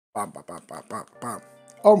Bam, bam, bam, bam, bam, bam.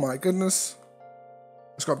 Oh my goodness.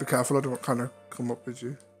 Just gotta be careful. I don't kind of come up with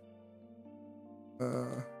you.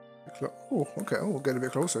 Oh, okay. Oh, we'll get a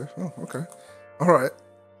bit closer. Oh, okay. All right.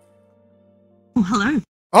 Oh, hello.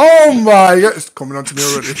 Oh my God. It's coming on to me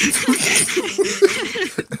already.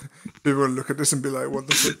 People will look at this and be like, what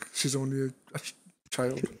the fuck? She's only a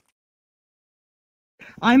child.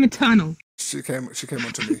 I'm eternal. She came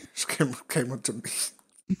onto me. She came onto me.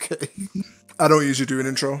 Okay. I don't usually do an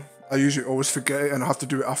intro. I usually always forget it and I have to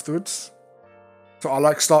do it afterwards. So I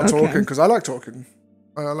like start talking because I like talking.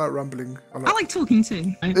 I like rambling. I like talking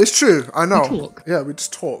too. It's true. I know. We talk. Yeah, we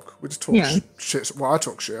just talk. We just talk shit. Well, I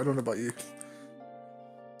talk shit. I don't know about you.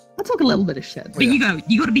 I talk a little bit of shit, but you got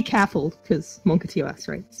to be careful because Monka TOS,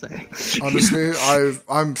 right? So honestly,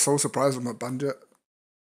 I'm so surprised I'm not banned yet.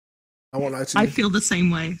 I won't lie to you. I feel the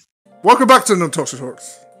same way. Welcome back to No Toxic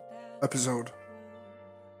Talks, episode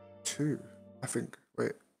 2, I think.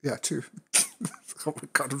 Wait, yeah, 2. Oh my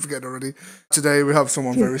God, I'm forgetting already. Today we have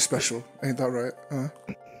someone very special. Ain't that right?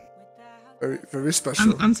 Very, very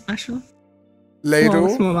special. I'm special. Ladle. Well,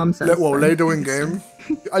 that's what my mum says, Ladle in game.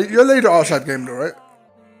 You're Ladle outside game though, right?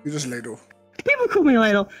 You're just Ladle. People call me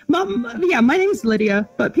Ladle. Yeah, my name's Lydia,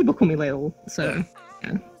 but people call me Ladle. So,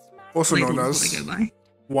 yeah. Also Ladle known is as what I go by.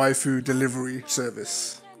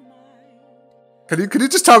 WaifuDeliveryService. Can you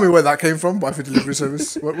just tell me where that came from?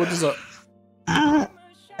 WaifuDeliveryService. What is that?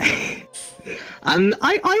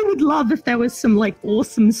 I would love if there was some like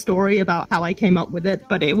awesome story about how I came up with it,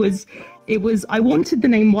 but it was I wanted the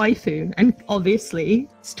name waifu, and obviously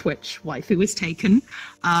it's Twitch waifu was taken.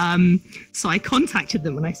 So I contacted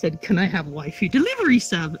them and I said, can I have waifu delivery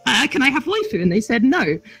service? Can I have waifu? And they said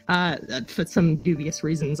no. For some dubious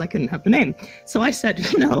reasons I couldn't have the name. So I said,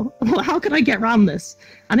 well, how can I get around this?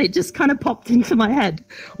 And it just kind of popped into my head.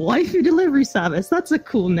 Waifu delivery service, that's a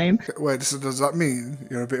cool name. Wait, so does that mean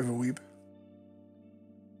you're a bit of a weeb?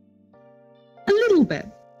 A little bit.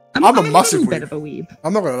 I'm a massive bit of a weeb.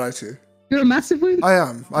 I'm not gonna lie to you. You're a massive weeb? I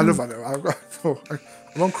am. I love anime.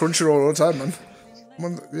 I'm on Crunchyroll all the time, man. I'm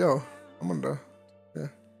on the, yeah,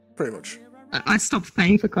 pretty much. I stopped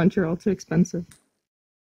paying for Crunchyroll, too expensive.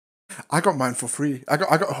 I got mine for free. I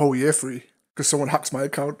got a whole year free because someone hacks my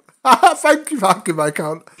account. Thank you for hacking my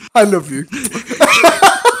account. I love you.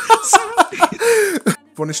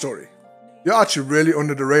 Funny story. You're actually really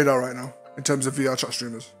under the radar right now in terms of VR chat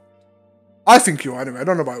streamers. I think you are anyway. I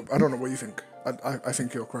don't know what you think. I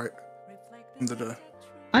think you're quite under the.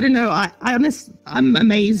 I don't know. I'm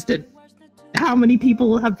amazed at how many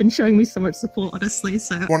people have been showing me so much support. Honestly,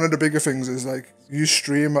 so one of the bigger things is like you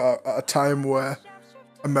stream at a time where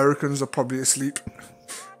Americans are probably asleep,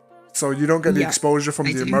 so you don't get the exposure from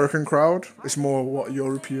the American crowd. It's more what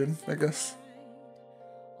European, I guess.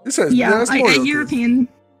 It's European.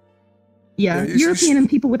 Yeah, European and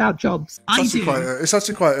people without jobs. It's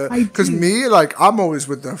actually quite because me, like, I'm always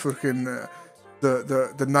with the fucking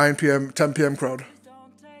the 9 p.m. 10 p.m. crowd.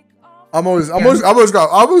 I'm always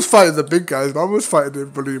fighting the big guys, but I'm always fighting the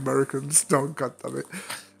bloody Americans. No, God damn it.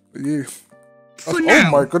 But you. Now,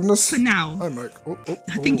 oh my goodness. For now. I'm like,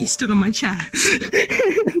 I think you stood on my chair. Do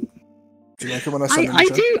you like it when I stand on your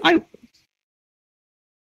chair? I do.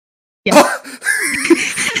 Yeah.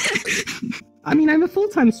 I mean, I'm a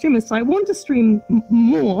full-time streamer, so I want to stream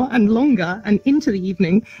more and longer and into the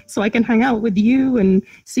evening so I can hang out with you and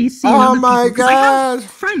CC and other my people. God. I have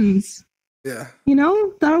friends, yeah,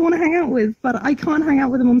 that I want to hang out with, but I can't hang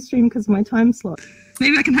out with them on stream because of my time slot.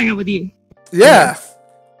 Maybe I can hang out with you. Yeah.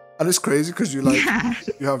 And it's crazy because you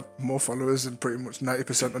you have more followers than pretty much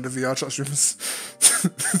 90% of the VR chat streamers.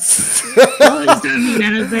 Followers don't mean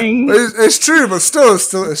anything. It's true, but still,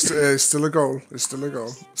 it's still a goal. It's still a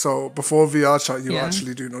goal. So before VR chat, you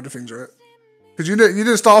actually do other things, right? Because you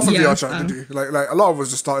didn't start off with VR chat, did you? Like a lot of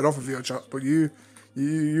us just started off with VR chat, but you've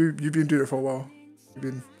been doing it for a while.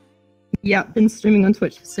 Been streaming on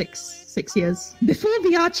Twitch for six years. Before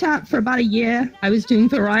VR chat, for about a year, I was doing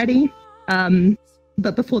variety.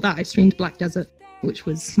 But before that, I streamed Black Desert, which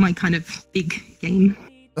was my kind of big game.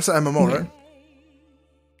 That's an MMO, right?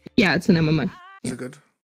 Yeah, it's an MMO. Is it good?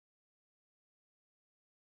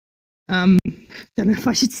 Don't know if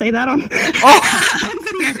I should say that on.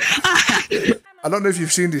 I don't know if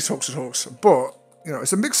you've seen these talks, but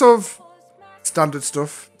it's a mix of standard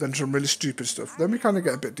stuff, then some really stupid stuff. Then we kind of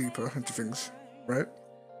get a bit deeper into things, right?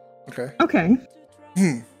 Okay. Okay.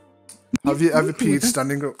 Have you ever peed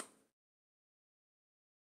standing up?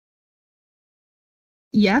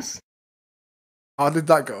 Yes. How did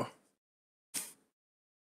that go?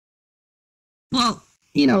 Well,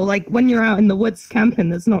 like when you're out in the woods camping,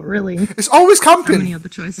 there's not really. It's always camping. Many other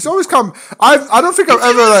choices. It's always camping. I don't think I've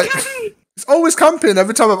ever It's always camping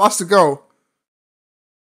every time I'm asked to go.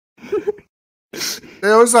 They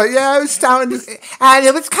always like, yeah, I was down and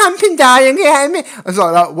it was camping, darling. Yeah, I mean, I was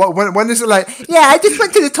like, when is it like? Yeah, I just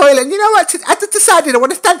went to the toilet. And you know what? I just decided I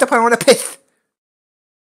want to stand up and I want to piss.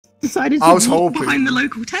 Decided to walk behind the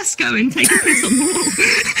local Tesco and take a piss on the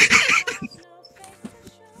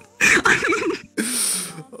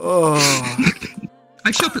wall. Oh. I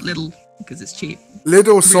shop at Lidl because it's cheap.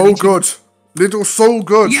 Lidl's really so good. Lidl's so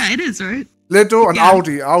good. Yeah, it is, right? Lidl and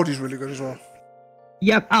Aldi. Aldi's really good as well.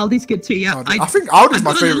 Yep, Aldi's good too. Yeah, I think Aldi's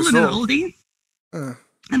my favourite store. Aldi,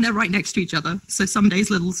 and they're right next to each other. So some days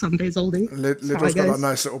Lidl, some days Aldi. Lidl's got that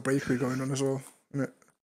nice little bakery going on as well, isn't it?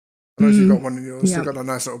 I know you've got one in yours. They've got that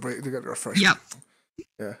nice little bakery. They get the fresh. Yep.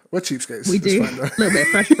 Yeah, we're cheapskates. We do. A little bit of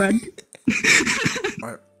fresh bread.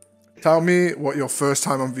 Right. Tell me what your first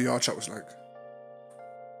time on VRChat was like.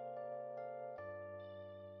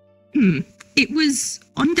 It was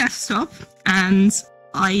on desktop, and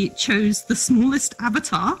I chose the smallest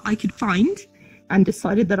avatar I could find and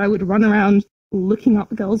decided that I would run around looking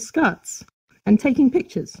up girls' skirts and taking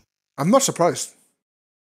pictures. I'm not surprised.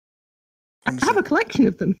 I have a collection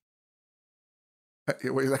of them.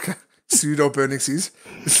 What, like a pseudo burning seas?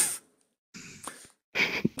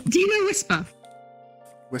 Do you know Whisper?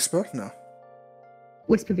 Whisper? No.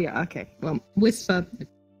 Whisper VR, okay. Well, Whisper.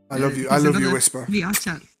 I love you. I love you, Whisper.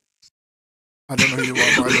 VRChat. I don't know who you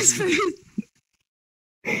are, but I love you.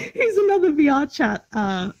 He's another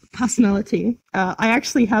VRChat personality. I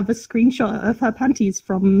actually have a screenshot of her panties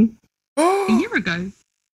from a year ago.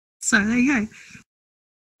 So there you go.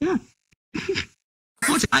 Yeah.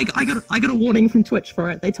 I got a warning from Twitch for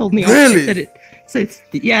it. They told me really? That it. So it's,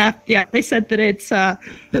 yeah. They said that it's. I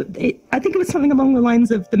think it was something along the lines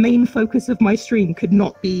of the main focus of my stream could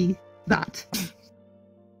not be that.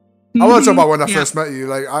 I want to talk about when I first met you.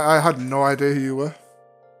 Like I had no idea who you were.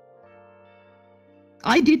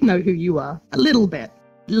 I did know who you were a little bit.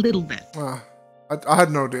 I had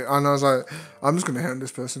no idea, and I was like, I'm just gonna hand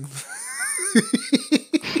this person.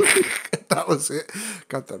 That was it.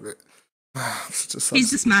 God damn it. He's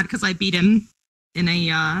just mad because I beat him in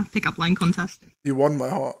a pickup line contest. You won my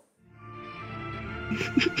heart.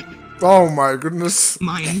 Oh my goodness.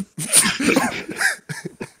 Mine.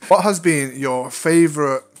 What has been your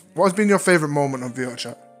favorite moment on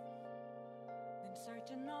VRChat?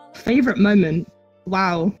 Favorite moment?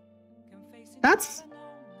 Wow. That's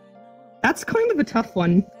kind of a tough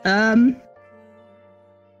one.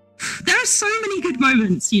 There are so many good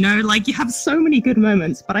moments, you know, like you have so many good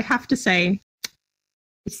moments, but I have to say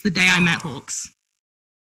it's the day I met HaWXx.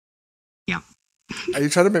 Yeah. Are you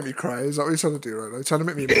trying to make me cry? Is that what you're trying to do right now? Are you trying to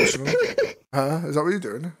make me emotional? Huh? Is that what you're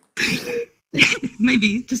doing?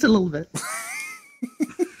 Maybe, just a little bit.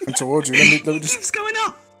 I'm towards you. Let me just... What's going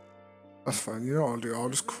up? That's fine. You know what I'll do? I'll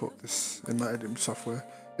just cut this in my editing software.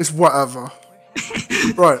 It's whatever.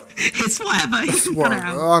 Right. It's whatever. It's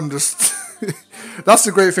whatever. I'm just... That's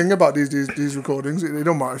the great thing about these recordings. They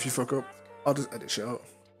don't matter if you fuck up. I'll just edit shit out.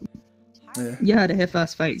 Yeah. You heard it here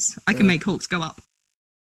first, folks. I can make HaWXx go up.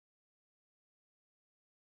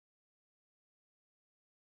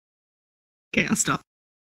 Okay, I'll stop.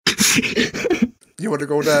 You want to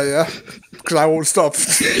go there, yeah? Because I won't stop.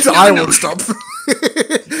 I won't stop.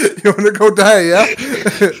 You want to go there, yeah?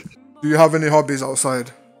 Do you have any hobbies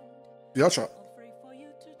outside VRChat?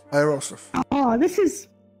 IRL stuff. Oh, this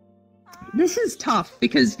is tough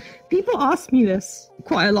because people ask me this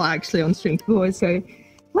quite a lot actually on stream. People always go,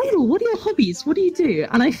 Ladle, what are your hobbies? What do you do?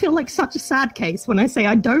 And I feel like such a sad case when I say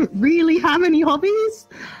I don't really have any hobbies.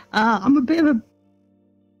 I'm a bit of a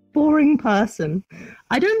boring person.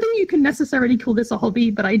 I don't think you can necessarily call this a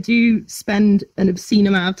hobby, but I do spend an obscene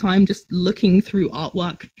amount of time just looking through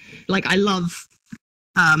artwork. Like I love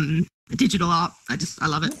digital art. I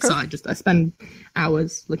love it. Okay. So I spend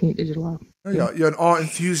hours looking at digital art. Oh, yeah, you're an art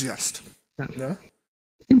enthusiast. Yeah.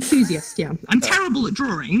 Enthusiast, yeah. I'm terrible at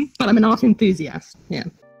drawing, but I'm an art enthusiast. Yeah.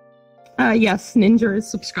 Yes, Ninja is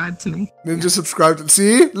subscribed to me. Ninja subscribed.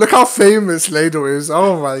 See? Look how famous Ladle is.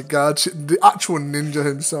 Oh my god. The actual Ninja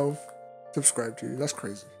himself subscribed to you. That's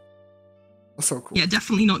crazy. That's so cool. Yeah,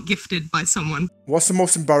 definitely not gifted by someone. What's the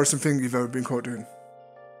most embarrassing thing you've ever been caught doing?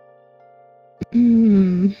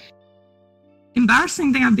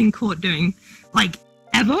 Embarrassing thing I've been caught doing? Like,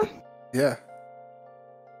 ever? Yeah.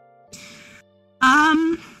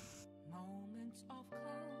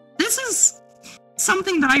 This is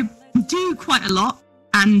something that I do quite a lot,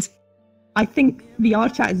 and I think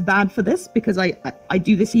VRChat is bad for this because I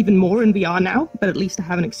do this even more in VR now, but at least I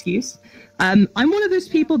have an excuse. I'm one of those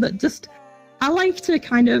people that I like to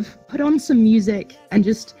kind of put on some music and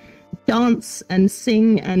just dance and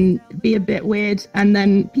sing and be a bit weird, and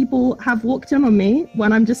then people have walked in on me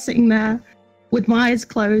when I'm just sitting there with my eyes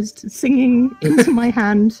closed, singing into my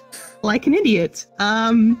hand like an idiot.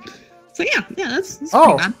 So yeah, that's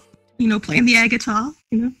pretty bad. You know, playing the air guitar,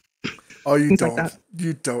 you know. Oh, you don't. Like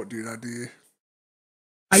you don't do that, do you?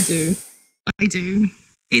 I do.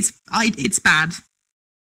 It's bad.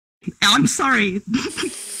 I'm sorry.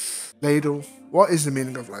 Ladle, what is the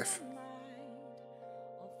meaning of life?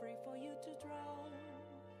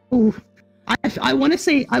 Oh, I wanted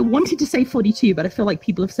to say 42, but I feel like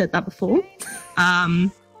people have said that before.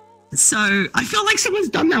 So I feel like someone's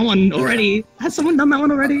done that one already. Has someone done that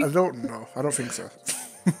one already? I don't know. I don't think so.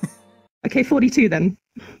 Okay, 42 then.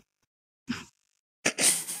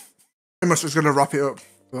 Pretty much just gonna wrap it up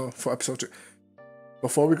for episode 2.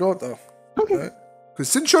 Before we go though, okay. Because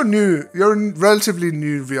since you're a relatively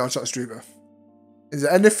new VRChat streamer, is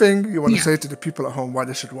there anything you want to say to the people at home why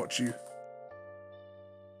they should watch you?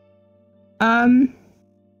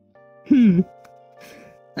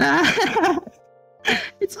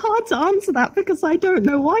 It's hard to answer that because I don't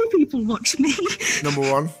know why people watch me. Number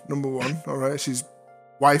one. All right, she's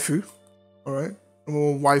waifu. All right,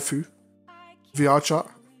 number one waifu. VRChat.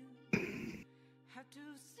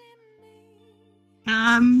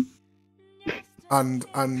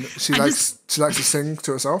 And she likes to sing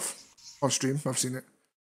to herself on stream. I've seen it.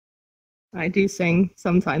 I do sing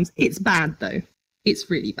sometimes. It's bad though. It's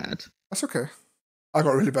really bad. That's okay. I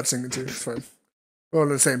got really bad singing too. It's fine. We're all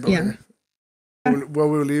in the same boat here. Well,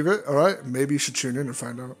 we'll leave it. All right. Maybe you should tune in and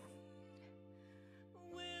find out.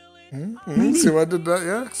 See what I did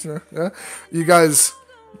that? Yeah. You guys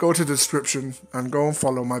go to the description and go and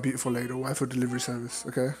follow my beautiful lady, WaifuDeliveryService.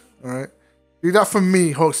 Okay. All right. Do that for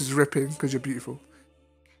me. HaWXx is ripping because you're beautiful.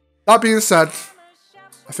 That being said,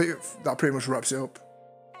 I think that pretty much wraps it up.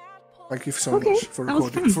 Thank you so much for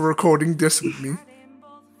recording this with me.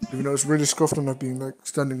 Even though it's really scuffed and I've been like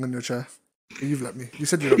standing on your chair. But you've let me. You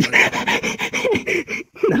said you don't like it.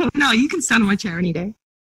 No, you can stand on my chair any day.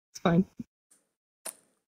 It's fine.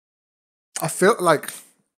 I feel like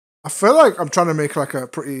I'm trying to make like a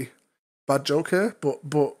pretty bad joke here, but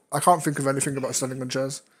I can't think of anything about standing on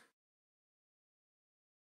chairs.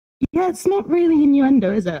 Yeah, it's not really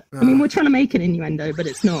innuendo, is it? I mean, we're trying to make an innuendo, but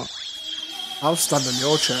it's not. I'll stand on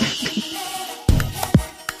your chair.